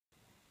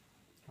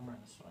Come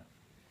around this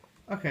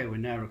way. Okay, we're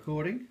now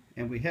recording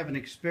and we have an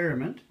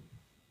experiment.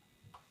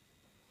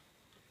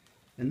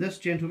 And this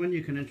gentleman,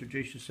 you can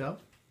introduce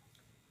yourself.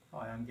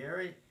 Hi, I'm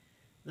Gary.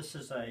 This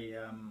is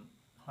a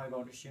high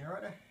voltage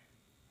generator.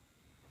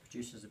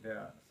 Produces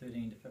about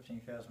 13 to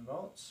 15,000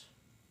 volts.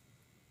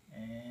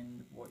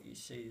 And what you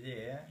see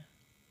there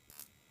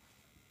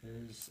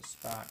is the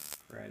spark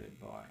created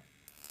by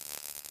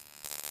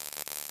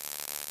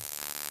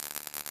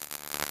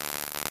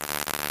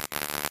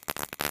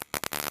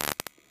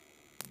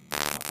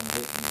nothing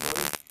hurt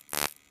anybody,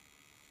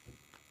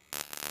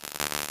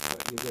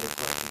 but you get a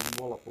great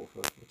wallop off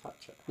it if you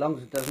touch it. As long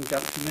as it doesn't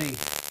jump to me.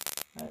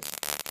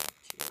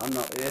 I'm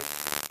not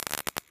Earth.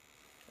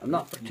 I'm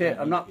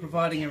not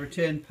providing a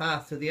return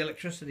path to the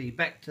electricity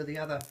back to the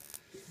other.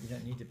 You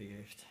don't need to be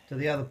earthed. To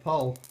the other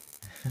pole.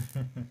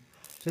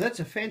 So that's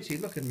a fancy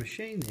looking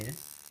machine there.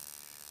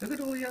 Look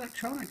at all the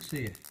electronics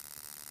there.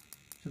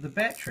 So the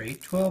battery,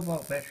 12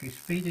 volt battery, is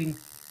feeding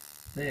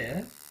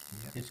there.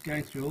 Yep. It's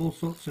going through all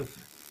sorts of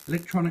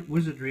electronic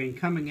wizardry and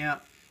coming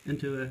out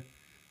into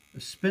a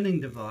spinning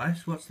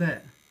device. What's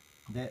that?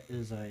 That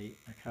is a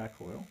car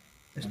coil.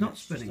 It's not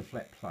Just spinning. a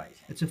flat plate.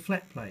 It's a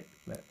flat plate.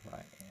 Flat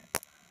plate,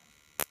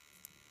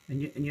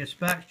 yeah. And your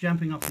spark's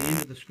jumping off the end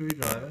of the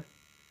screwdriver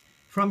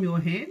from your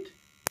hand?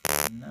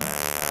 No,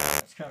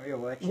 it's coming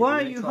away. Why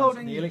are you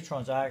holding... The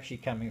electrons are actually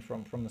coming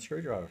from the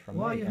screwdriver.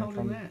 Why are you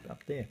holding that?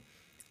 Up there.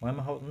 Why am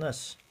I holding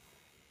this?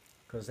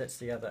 Because that's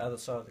the other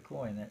side of the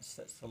coin. That's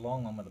the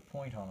long one with a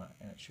point on it,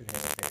 and it should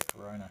have that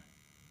corona.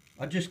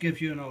 I'll just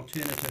give you an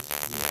alternative.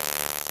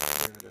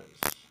 There it is.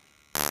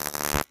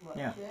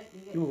 Now,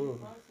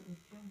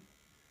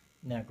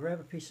 now grab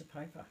a piece of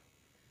paper.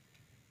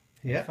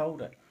 Yeah.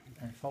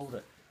 And fold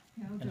it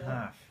in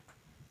half,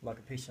 like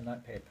a piece of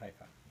notepad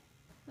paper.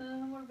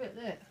 What about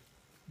that?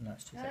 No,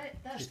 it's too thick.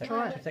 That's Too thick.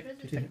 try Too it. thick.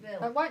 Too thick.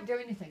 It won't do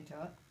anything to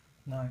it.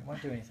 No, it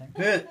won't do anything.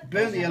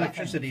 Burn the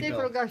electricity See if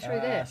it'll bill. go through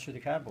there. Through the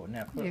cardboard.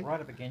 Now put it right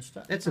up against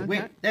it. That's a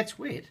wet. That's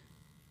wet.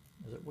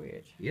 Is it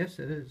wet? Yes,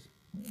 it is.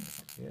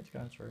 Yeah, it's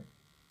going through.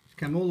 It's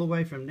come all the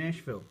way from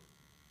Nashville.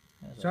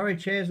 Sorry,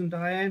 Chaz and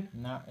Diane.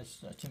 No,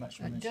 it's too much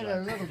I did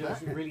insulator. a little Do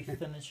bit. a really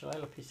thin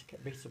insulator,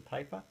 piece of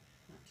paper.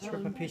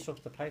 Strip a piece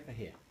off the paper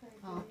here.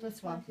 Oh,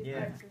 this one.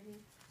 Yeah.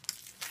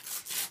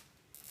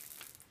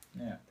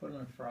 Now put it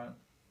in front,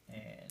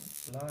 and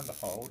lo and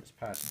behold, it's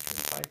passing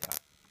through the paper.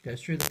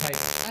 Goes through the paper.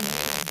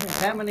 And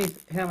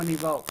How many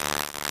volts?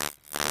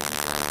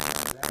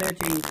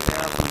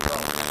 13,000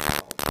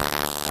 volts.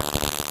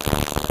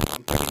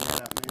 I'm putting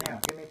that up Now now.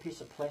 give me a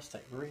piece of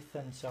plastic, very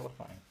thin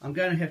cellophane. I'm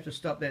going to have to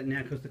stop that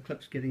now because the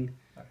clip's getting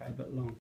Okay. a bit long.